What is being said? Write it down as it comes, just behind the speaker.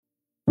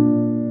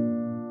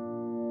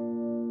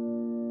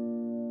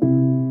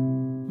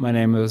My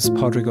name is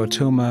Padraig Ó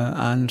Tuama,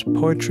 and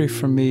poetry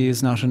for me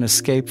is not an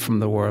escape from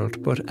the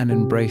world, but an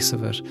embrace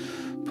of it.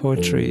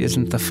 Poetry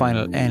isn't the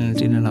final end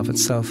in and of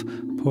itself.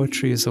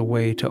 Poetry is a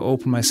way to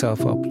open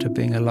myself up to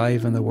being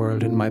alive in the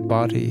world, in my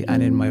body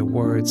and in my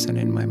words and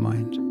in my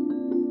mind.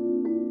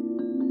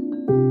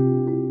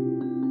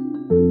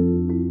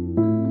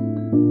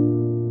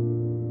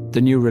 The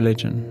New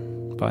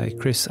Religion by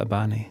Chris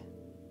Abani.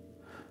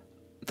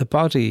 The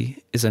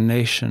body is a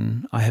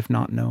nation I have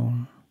not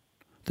known.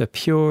 The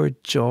pure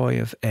joy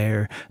of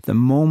air, the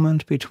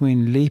moment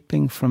between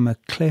leaping from a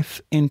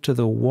cliff into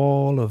the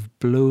wall of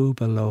blue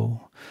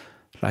below,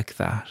 like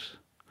that.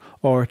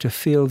 Or to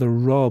feel the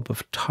rub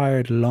of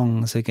tired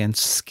lungs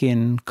against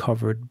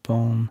skin-covered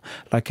bone,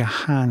 like a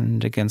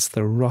hand against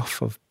the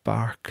rough of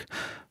bark,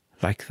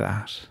 like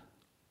that.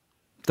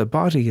 The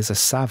body is a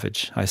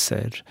savage, I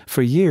said.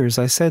 For years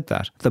I said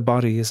that. The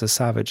body is a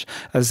savage,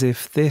 as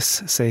if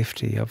this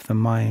safety of the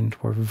mind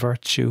were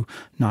virtue,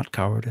 not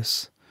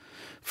cowardice.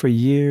 For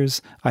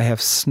years I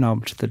have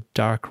snubbed the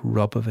dark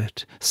rub of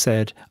it,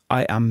 said,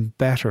 I am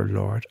better,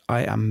 Lord,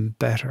 I am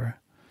better.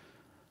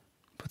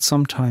 But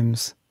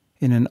sometimes,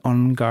 in an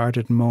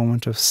unguarded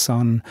moment of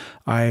sun,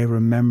 I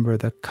remember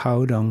the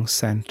cow dung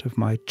scent of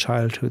my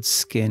childhood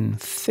skin,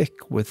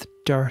 thick with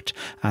dirt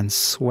and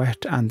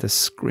sweat and the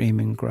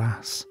screaming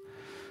grass.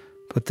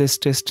 But this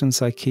distance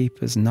I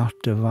keep is not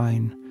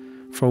divine,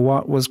 for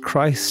what was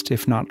Christ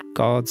if not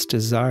God's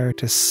desire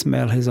to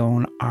smell his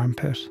own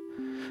armpit?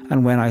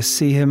 And when I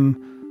see him,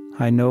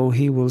 I know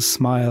he will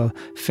smile,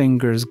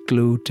 fingers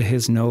glued to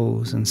his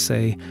nose, and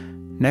say,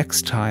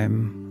 next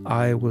time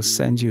I will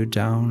send you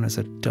down as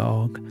a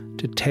dog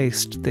to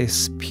taste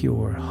this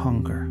pure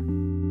hunger.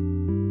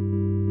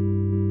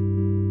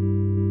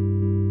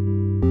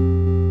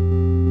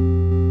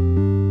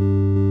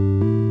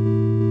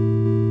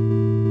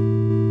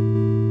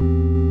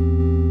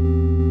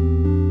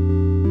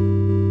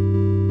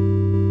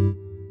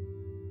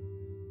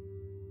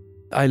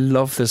 I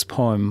love this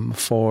poem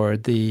for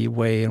the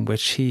way in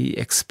which he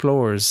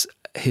explores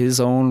his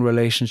own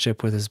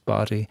relationship with his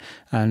body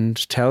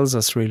and tells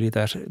us really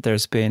that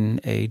there's been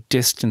a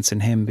distance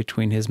in him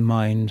between his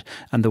mind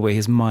and the way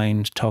his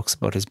mind talks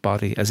about his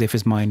body, as if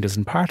his mind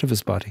isn't part of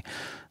his body.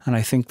 And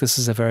I think this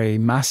is a very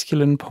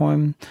masculine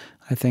poem.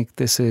 I think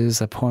this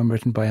is a poem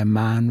written by a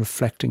man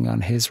reflecting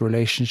on his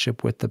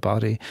relationship with the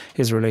body,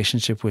 his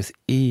relationship with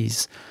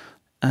ease.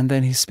 And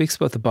then he speaks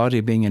about the body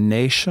being a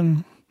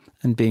nation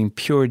and being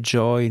pure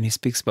joy, and he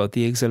speaks about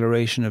the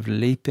exhilaration of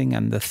leaping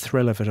and the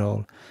thrill of it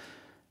all.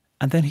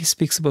 And then he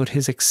speaks about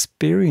his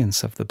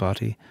experience of the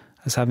body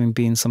as having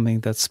been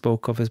something that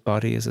spoke of his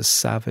body as a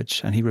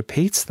savage, and he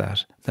repeats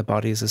that, the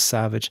body is a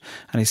savage,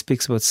 and he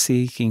speaks about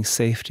seeking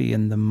safety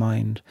in the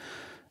mind.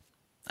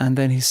 And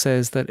then he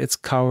says that it's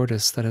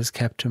cowardice that has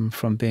kept him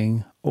from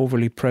being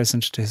overly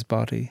present to his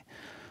body.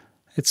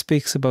 It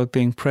speaks about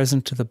being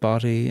present to the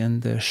body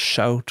and the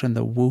shout and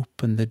the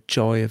whoop and the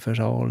joy of it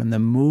all and the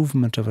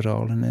movement of it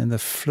all and the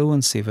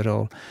fluency of it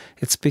all.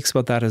 It speaks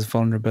about that as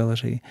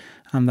vulnerability,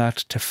 and that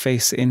to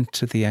face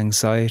into the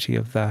anxiety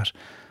of that,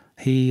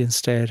 he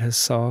instead has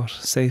sought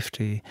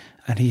safety,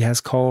 and he has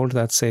called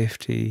that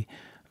safety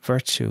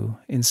virtue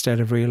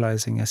instead of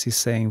realising, as he's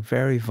saying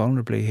very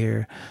vulnerably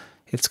here,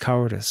 it's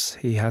cowardice.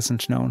 He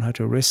hasn't known how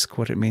to risk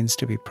what it means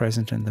to be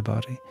present in the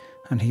body.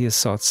 And he has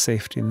sought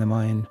safety in the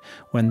mind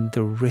when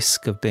the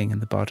risk of being in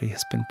the body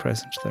has been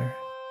present there.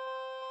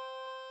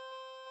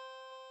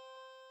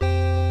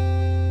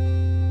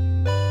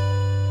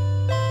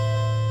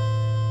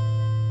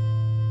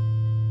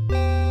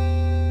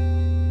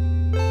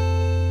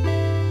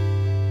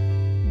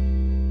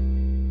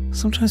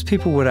 Sometimes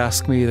people would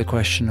ask me the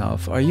question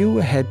of, are you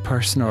a head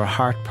person or a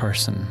heart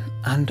person?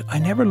 And I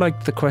never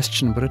liked the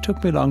question, but it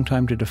took me a long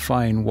time to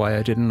define why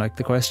I didn't like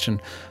the question,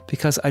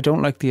 because I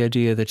don't like the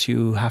idea that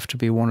you have to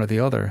be one or the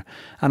other.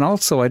 And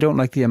also I don't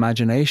like the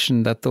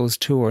imagination that those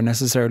two are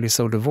necessarily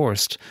so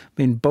divorced.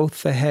 I mean,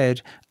 both the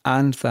head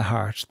and the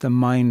heart, the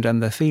mind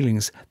and the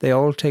feelings, they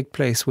all take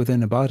place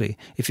within a body.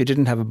 If you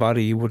didn't have a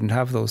body, you wouldn't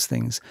have those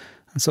things.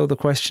 And so the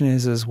question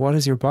is what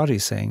is your body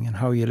saying, and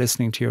how are you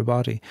listening to your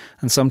body?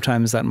 And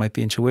sometimes that might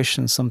be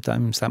intuition,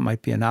 sometimes that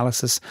might be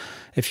analysis.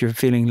 If you're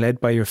feeling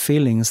led by your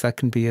feelings, that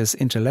can be as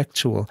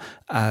intellectual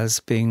as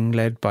being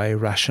led by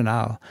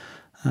rationale.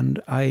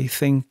 And I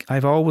think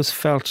I've always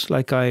felt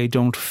like I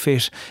don't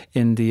fit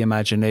in the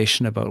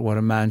imagination about what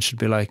a man should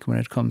be like when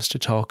it comes to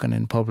talking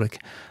in public.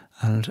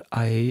 And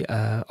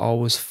I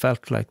always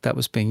felt like that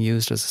was being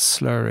used as a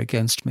slur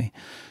against me.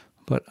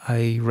 But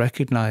I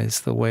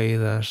recognise the way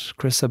that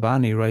Chris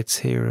Abani writes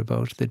here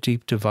about the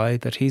deep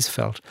divide that he's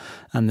felt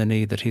and the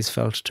need that he's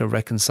felt to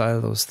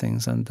reconcile those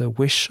things, and the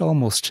wish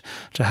almost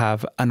to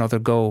have another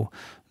go,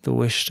 the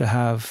wish to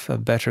have a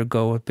better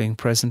go at being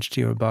present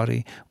to your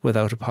body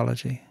without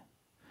apology.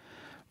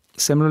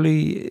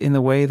 Similarly, in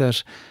the way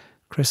that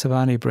Chris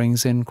Abani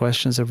brings in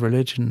questions of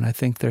religion, I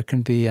think there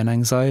can be an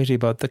anxiety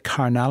about the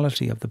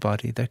carnality of the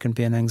body. There can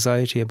be an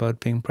anxiety about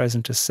being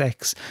present to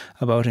sex,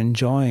 about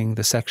enjoying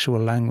the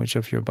sexual language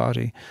of your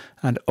body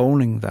and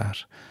owning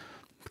that.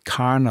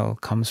 Carnal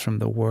comes from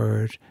the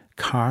word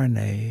carne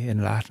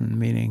in Latin,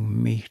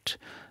 meaning meat.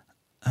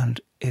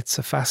 And it's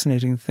a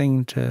fascinating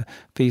thing to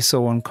be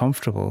so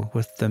uncomfortable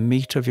with the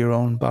meat of your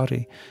own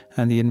body,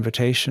 and the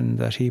invitation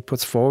that he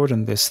puts forward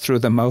in this through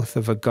the mouth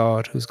of a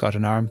God who's got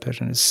an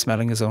armpit and is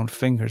smelling his own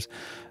fingers.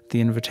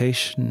 The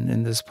invitation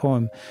in this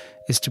poem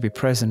is to be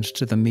present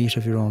to the meat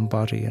of your own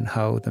body, and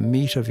how the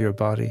meat of your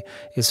body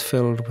is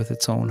filled with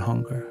its own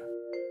hunger.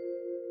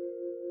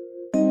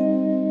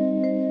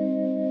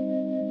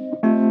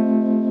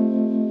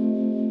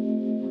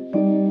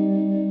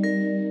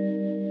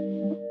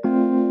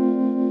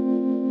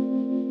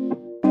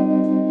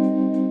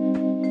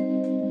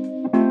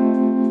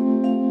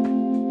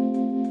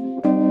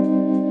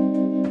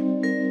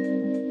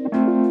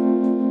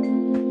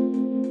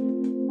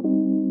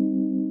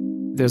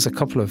 There's a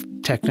couple of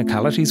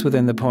technicalities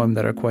within the poem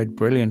that are quite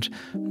brilliant.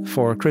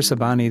 For Chris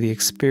Abani, the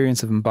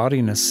experience of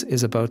embodiness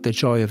is about the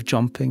joy of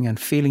jumping and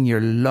feeling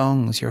your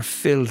lungs, your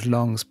filled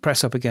lungs,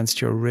 press up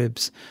against your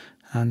ribs,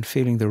 and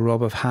feeling the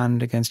rub of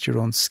hand against your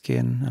own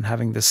skin, and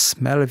having the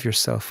smell of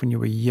yourself when you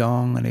were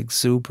young and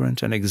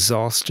exuberant and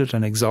exhausted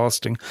and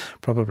exhausting,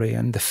 probably,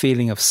 and the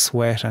feeling of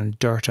sweat and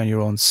dirt on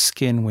your own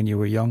skin when you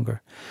were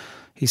younger.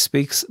 He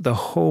speaks the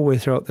whole way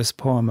throughout this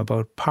poem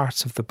about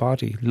parts of the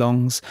body,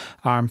 lungs,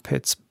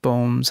 armpits,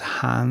 bones,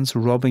 hands,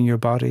 rubbing your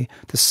body,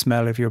 the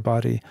smell of your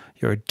body,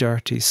 your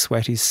dirty,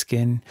 sweaty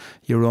skin,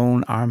 your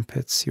own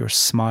armpits, your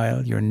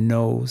smile, your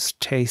nose,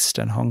 taste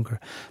and hunger.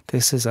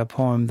 This is a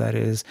poem that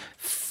is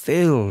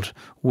filled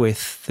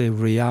with the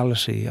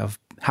reality of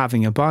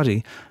having a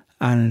body,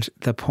 and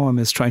the poem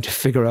is trying to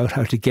figure out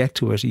how to get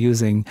to it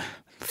using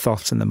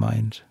thoughts in the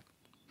mind.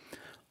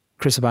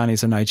 Chris Abani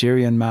is a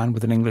Nigerian man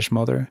with an English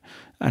mother,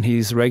 and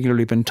he's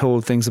regularly been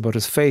told things about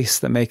his face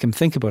that make him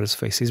think about his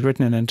face. He's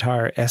written an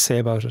entire essay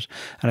about it.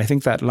 And I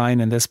think that line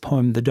in this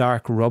poem, the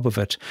dark rub of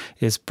it,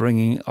 is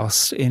bringing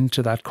us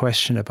into that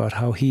question about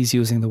how he's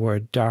using the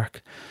word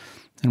dark.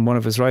 In one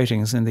of his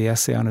writings, in the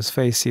essay on his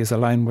face, he has a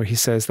line where he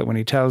says that when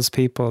he tells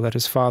people that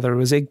his father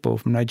was Igbo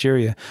from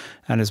Nigeria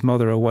and his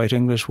mother a white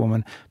English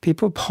woman,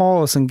 people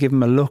pause and give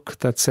him a look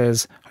that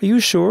says, "Are you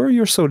sure?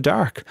 You're so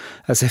dark,"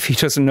 as if he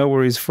doesn't know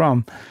where he's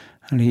from.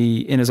 And he,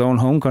 in his own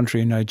home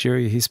country in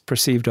Nigeria, he's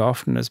perceived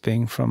often as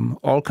being from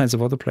all kinds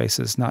of other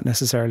places, not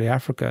necessarily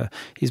Africa.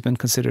 He's been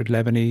considered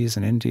Lebanese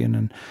and Indian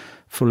and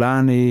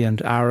Fulani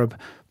and Arab,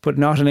 but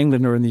not in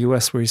England or in the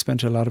US, where he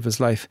spent a lot of his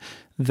life.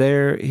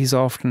 There, he's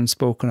often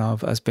spoken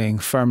of as being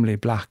firmly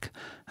black.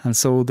 And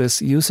so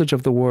this usage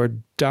of the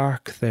word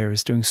dark there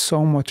is doing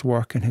so much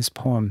work in his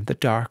poem, the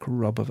dark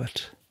rub of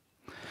it.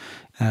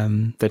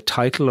 The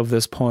title of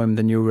this poem,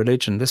 The New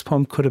Religion, this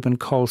poem could have been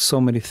called so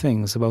many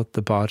things about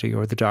the body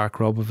or the dark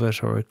rub of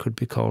it, or it could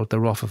be called The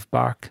Rough of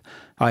Bark,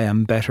 I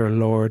Am Better,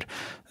 Lord.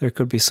 There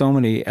could be so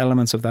many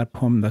elements of that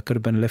poem that could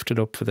have been lifted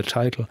up for the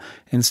title,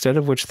 instead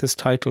of which this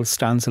title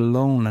stands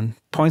alone and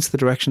points the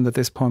direction that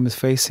this poem is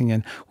facing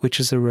in, which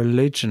is a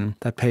religion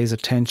that pays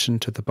attention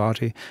to the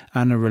body,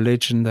 and a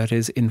religion that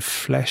is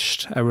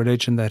enfleshed, a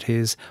religion that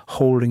is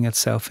holding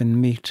itself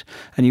in meat.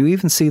 And you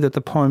even see that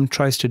the poem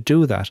tries to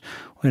do that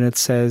when it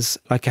says,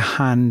 like a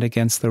hand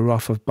against the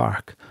rough of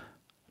bark,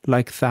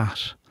 like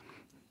that.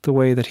 The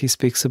way that he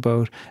speaks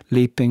about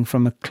leaping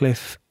from a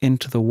cliff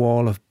into the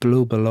wall of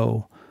blue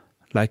below,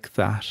 like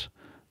that.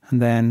 And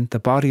then, the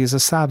body is a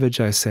savage,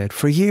 I said.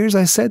 For years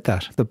I said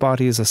that. The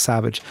body is a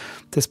savage.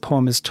 This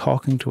poem is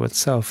talking to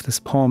itself. This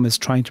poem is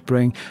trying to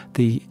bring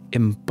the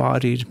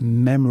embodied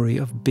memory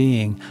of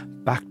being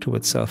back to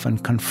itself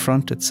and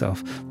confront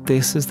itself.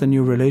 This is the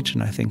new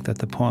religion, I think, that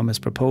the poem is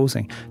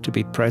proposing, to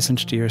be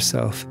present to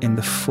yourself in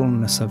the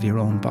fullness of your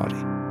own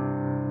body.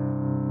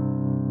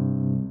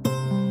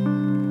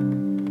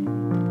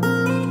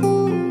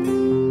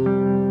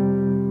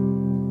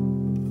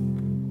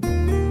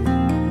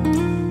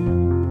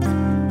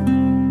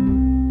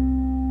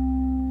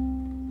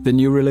 The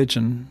New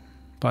Religion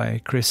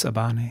by Chris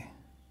Abani.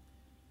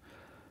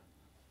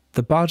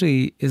 The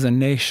body is a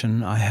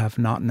nation I have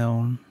not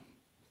known,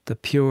 the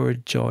pure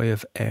joy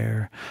of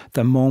air,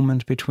 the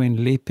moment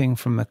between leaping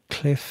from a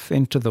cliff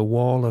into the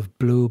wall of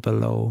blue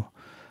below,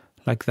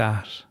 like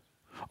that,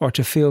 or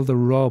to feel the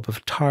rub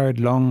of tired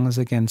lungs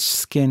against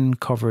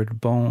skin-covered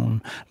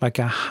bone, like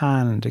a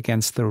hand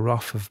against the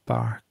rough of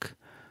bark,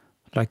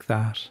 like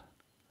that.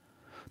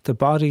 The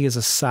body is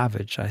a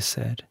savage, I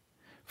said.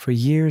 For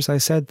years I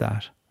said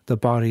that. The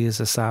body is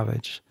a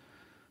savage,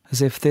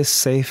 as if this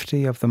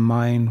safety of the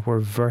mind were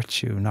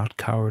virtue, not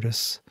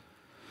cowardice.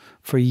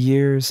 For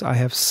years I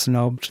have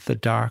snubbed the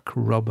dark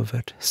rub of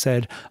it,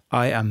 said,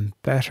 I am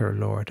better,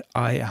 Lord,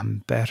 I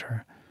am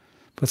better.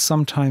 But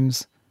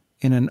sometimes,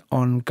 in an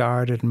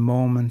unguarded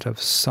moment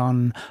of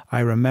sun,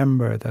 I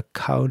remember the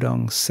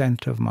cow-dung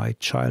scent of my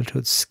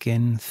childhood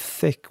skin,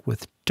 thick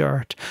with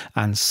dirt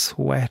and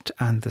sweat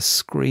and the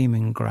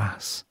screaming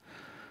grass.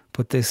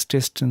 But this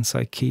distance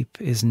I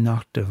keep is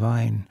not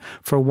divine,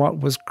 for what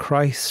was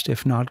Christ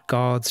if not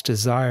God's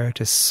desire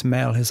to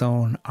smell his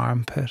own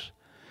armpit?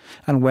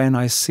 And when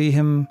I see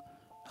him,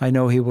 I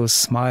know he will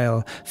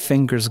smile,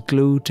 fingers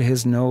glued to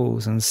his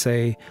nose, and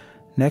say,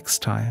 Next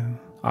time,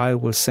 I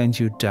will send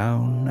you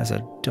down as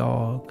a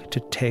dog to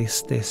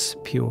taste this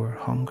pure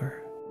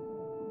hunger.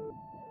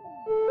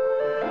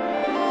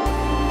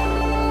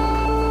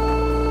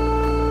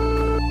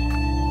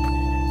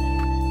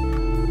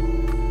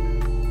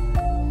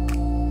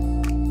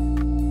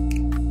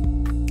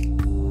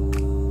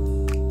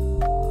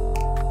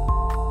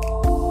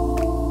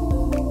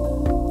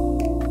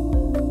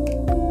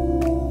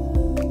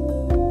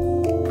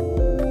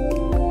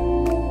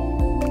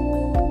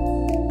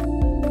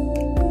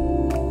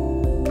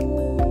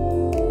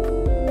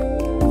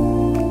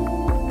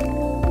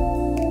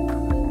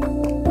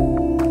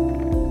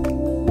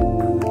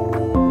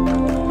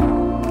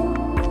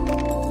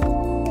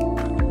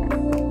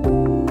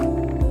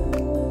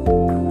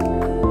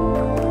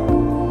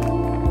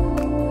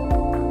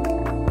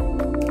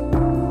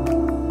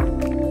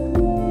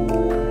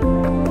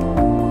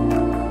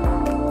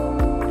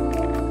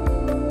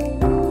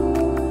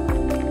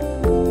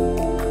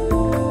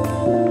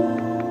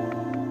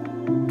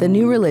 The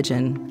New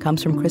Religion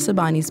comes from Chris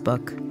Abani's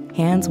book,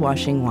 Hands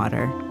Washing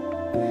Water.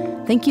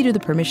 Thank you to the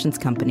Permissions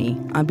Company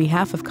on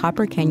behalf of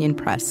Copper Canyon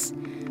Press,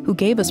 who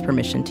gave us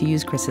permission to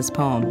use Chris's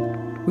poem.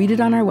 Read it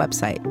on our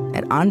website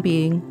at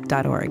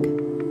onbeing.org.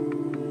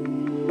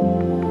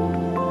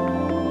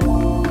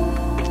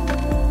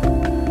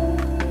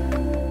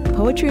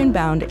 Poetry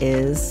Unbound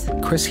is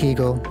Chris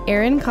Heagle,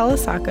 Aaron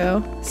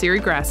Kalasako, Siri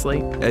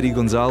Grassley, Eddie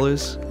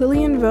Gonzalez,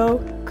 Lillian Vo,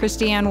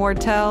 Christiane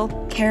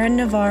Wartell, Karen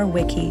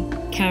Navarre-Wiki,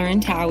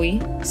 Karen Towie,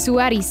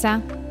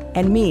 Suarisa,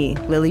 and me,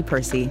 Lily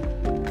Percy.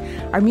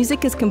 Our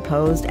music is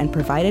composed and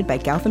provided by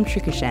Gautam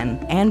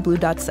Trikishan and Blue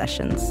Dot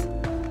Sessions.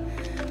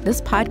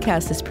 This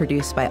podcast is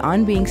produced by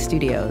On Being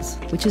Studios,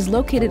 which is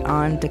located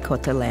on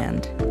Dakota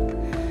land.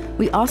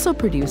 We also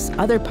produce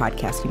other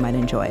podcasts you might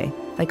enjoy,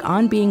 like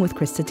On Being with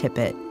Krista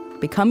Tippett,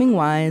 Becoming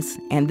Wise,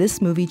 and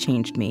This Movie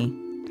Changed Me.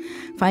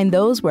 Find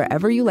those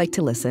wherever you like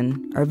to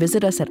listen, or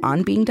visit us at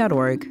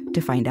onbeing.org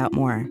to find out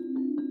more.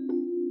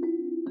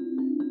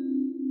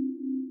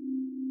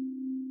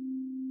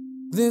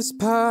 This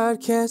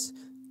podcast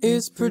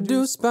is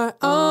produced by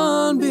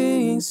On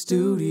Being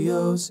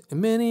Studios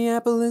in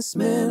Minneapolis,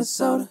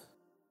 Minnesota.